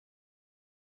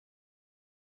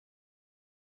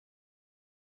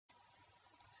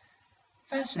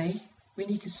Firstly, we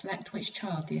need to select which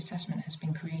child the assessment has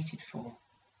been created for.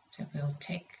 So we'll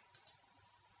tick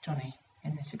Johnny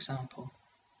in this example,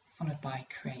 followed by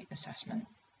Create Assessment.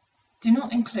 Do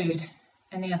not include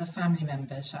any other family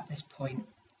members at this point,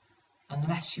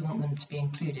 unless you want them to be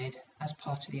included as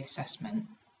part of the assessment.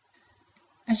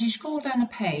 As you scroll down the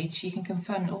page, you can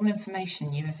confirm that all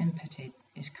information you have inputted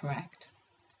is correct.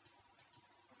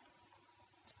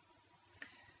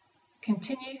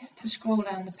 Continue to scroll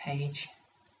down the page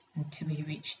until you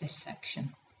reach this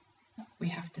section. We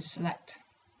have to select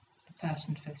the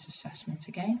person for this assessment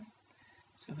again.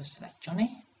 So we'll select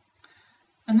Johnny.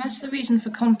 Unless the reason for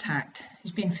contact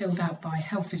is being filled out by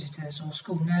health visitors or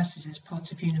school nurses as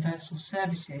part of universal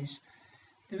services,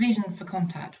 the reason for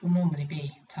contact will normally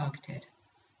be targeted.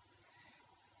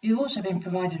 You've also been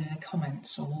provided with a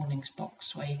comments or warnings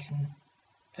box where you can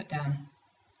put down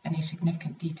any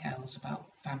significant details about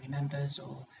family members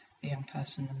or the young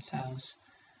person themselves.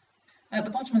 At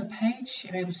the bottom of the page,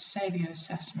 you're able to save your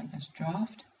assessment as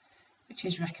draft, which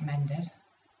is recommended,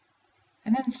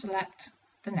 and then select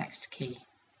the next key.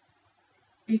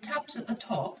 The tabs at the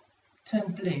top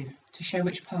turn blue to show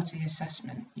which part of the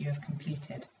assessment you have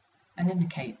completed and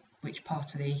indicate which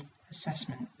part of the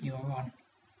assessment you are on.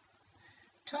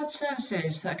 To add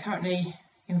services that are currently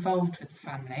involved with the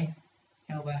family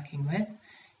you're working with,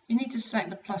 you need to select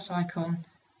the plus icon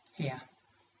here.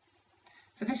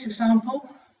 For this example,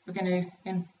 we're going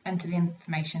to enter the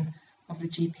information of the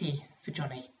GP for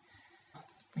Johnny.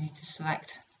 We need to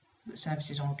select that the service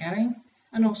is ongoing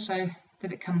and also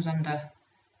that it comes under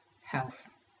Health,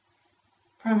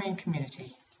 Primary and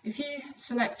Community. If you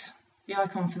select the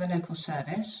icon for the local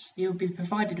service, you will be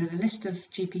provided with a list of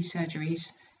GP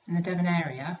surgeries in the Devon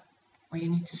area, where you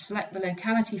need to select the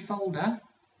locality folder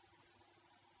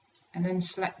and then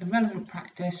select the relevant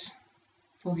practice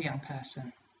for the young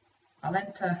person. I'll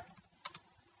enter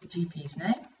the GP's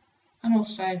name and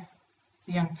also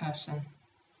the young person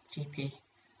GP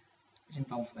is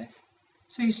involved with.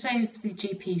 So you've saved the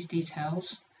GP's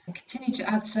details and continue to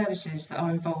add services that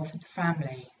are involved with the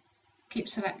family. Keep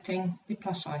selecting the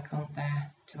plus icon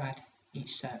there to add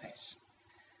each service.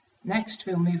 Next,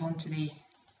 we'll move on to the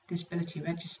disability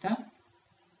register.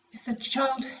 If the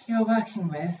child you're working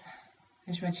with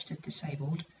is registered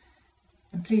disabled,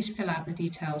 then please fill out the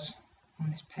details on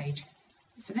this page.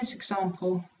 For this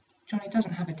example, Johnny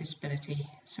doesn't have a disability,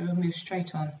 so we'll move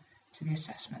straight on to the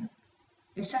assessment.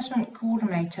 The assessment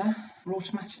coordinator will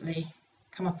automatically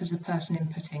come up as the person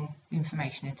inputting the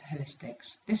information into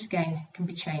Holistics. This again can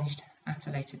be changed at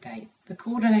a later date. The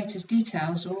coordinator's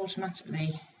details will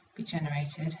automatically be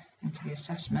generated into the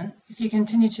assessment. If you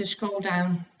continue to scroll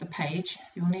down the page,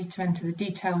 you'll need to enter the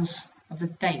details of the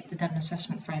date the Devon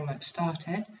Assessment Framework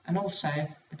started and also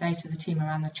the date of the team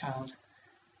around the child,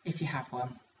 if you have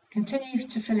one. Continue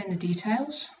to fill in the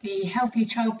details. The Healthy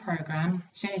Child programme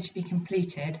is only to be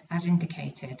completed as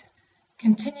indicated.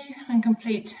 Continue and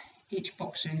complete each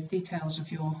box with details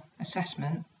of your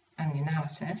assessment and the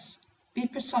analysis. Be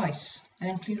precise and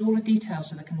include all the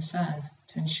details of the concern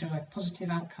to ensure a positive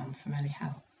outcome from early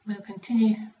help. We'll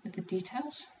continue with the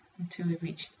details until we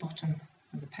reach the bottom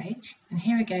of the page. And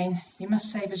here again, you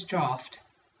must save as draft.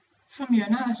 From your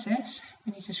analysis,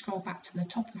 we need to scroll back to the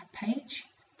top of the page.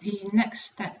 The Next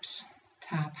Steps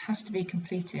tab has to be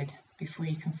completed before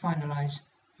you can finalise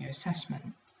your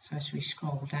assessment. So as we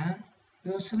scroll down,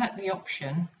 we will select the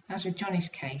option. As with Johnny's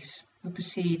case, we'll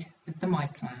proceed with the My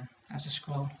Plan. As I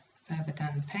scroll further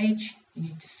down the page, you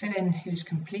need to fill in who's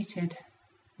completed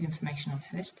the information on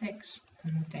Holistics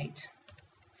and the date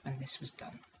when this was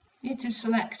done. You need to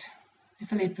select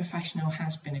if a lead professional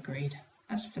has been agreed.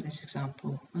 As for this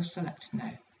example, we'll select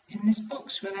No. In this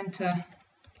box, we'll enter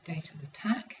the date of the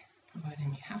TAC, providing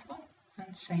you have one,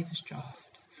 and save as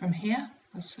draft. From here,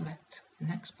 we'll select the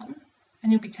Next button,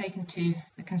 and you'll be taken to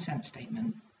the consent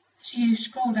statement. As you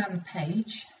scroll down the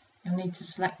page, you'll need to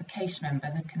select the case member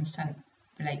the consent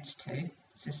relates to. If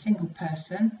it's a single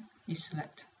person, you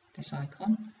select this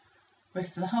icon, or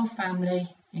if for the whole family,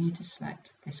 you need to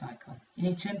select this icon. You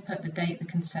need to input the date the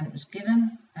consent was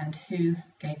given and who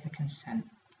gave the consent.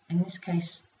 In this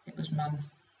case, it was Mum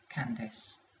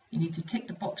Candice. You need to tick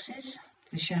the boxes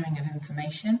for the sharing of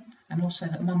information and also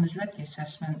that Mum has read the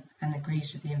assessment and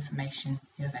agrees with the information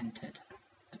you have entered.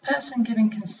 The person giving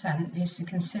consent needs to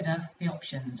consider the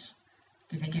options.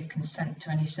 Do they give consent to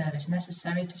any service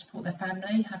necessary to support their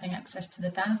family having access to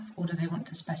the DAF, or do they want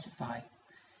to specify?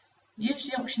 Use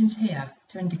the options here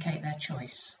to indicate their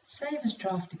choice. Save as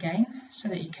draft again so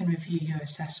that you can review your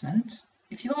assessment.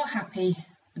 If you are happy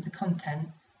with the content,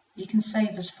 you can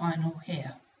save as final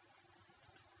here.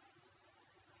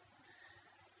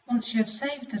 Once Once you have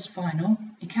saved as final,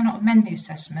 you cannot amend the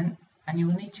assessment and you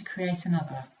will need to create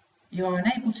another. You are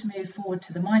unable to move forward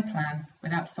to the My Plan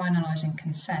without finalising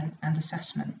consent and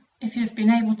assessment. If you have been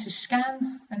able to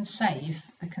scan and save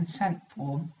the consent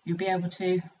form, you'll be able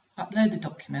to upload the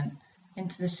document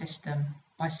into the system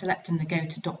by selecting the Go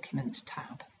to Documents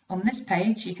tab. On this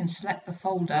page, you can select the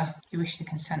folder you wish the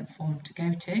consent form to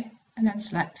go to, and then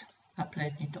select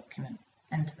Upload New Document.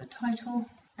 Enter the title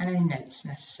and any notes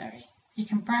necessary. You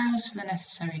can browse for the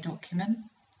necessary document,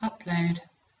 upload,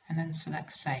 and then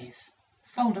select Save. The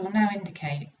folder will now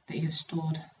indicate that you have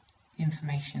stored the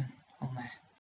information on there.